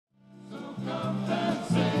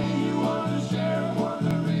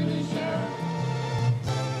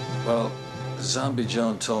Well, Zombie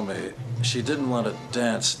Joan told me she didn't want to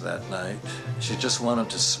dance that night. She just wanted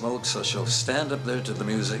to smoke, so she'll stand up there to the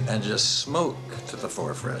music and just smoke to the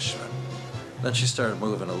four freshmen. Then she started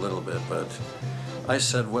moving a little bit, but I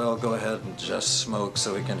said, well, go ahead and just smoke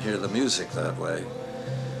so we can hear the music that way.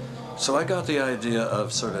 So I got the idea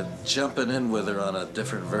of sort of jumping in with her on a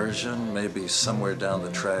different version, maybe somewhere down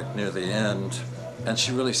the track near the end. And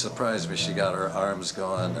she really surprised me. She got her arms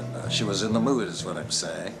going, and she was in the mood, is what I'm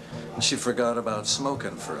saying. And she forgot about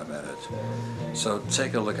smoking for a minute. So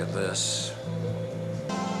take a look at this.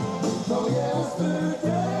 So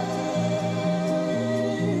yesterday